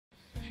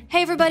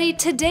Hey everybody,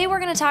 today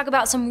we're going to talk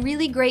about some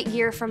really great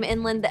gear from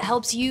Inland that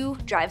helps you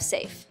drive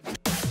safe.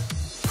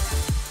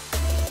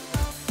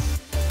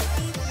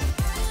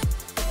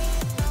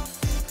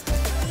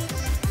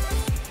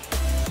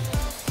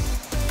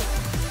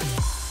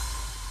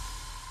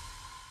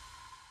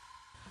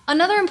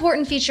 Another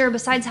important feature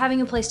besides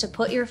having a place to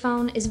put your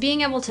phone is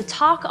being able to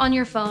talk on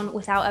your phone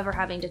without ever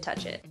having to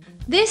touch it.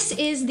 This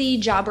is the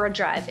Jabra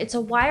Drive. It's a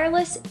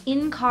wireless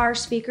in-car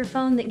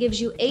speakerphone that gives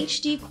you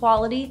HD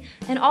quality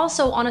and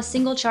also on a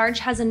single charge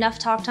has enough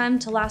talk time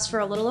to last for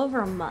a little over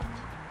a month.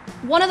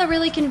 One of the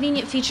really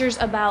convenient features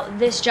about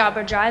this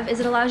Jabra Drive is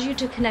it allows you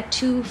to connect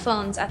two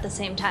phones at the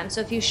same time.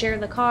 So if you share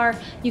the car,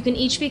 you can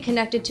each be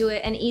connected to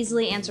it and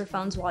easily answer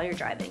phones while you're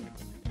driving.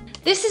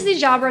 This is the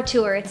Jabra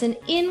Tour. It's an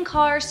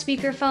in-car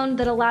speakerphone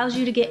that allows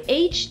you to get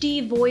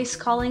HD voice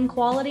calling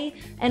quality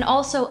and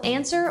also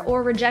answer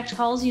or reject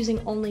calls using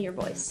only your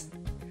voice.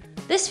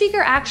 This speaker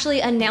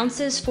actually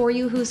announces for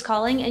you who's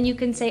calling, and you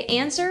can say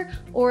answer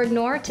or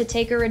ignore to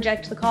take or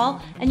reject the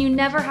call, and you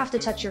never have to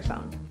touch your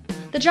phone.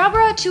 The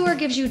Jabra Tour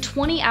gives you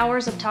 20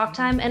 hours of talk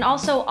time and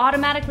also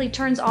automatically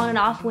turns on and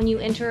off when you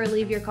enter or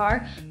leave your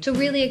car to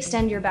really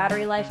extend your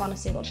battery life on a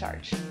single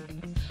charge.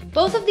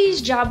 Both of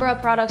these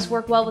Jabra products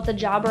work well with the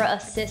Jabra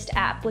Assist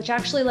app, which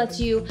actually lets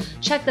you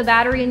check the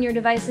battery in your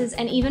devices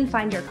and even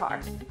find your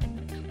car.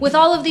 With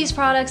all of these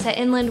products at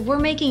Inland, we're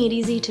making it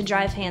easy to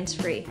drive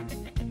hands-free.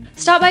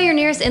 Stop by your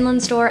nearest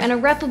Inland store and a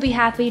rep will be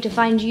happy to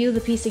find you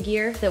the piece of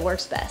gear that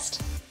works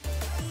best.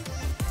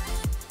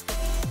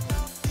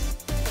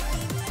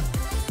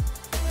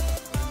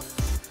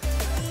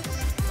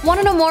 Want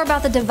to know more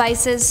about the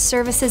devices,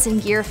 services,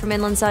 and gear from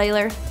Inland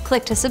Cellular?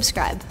 Click to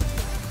subscribe.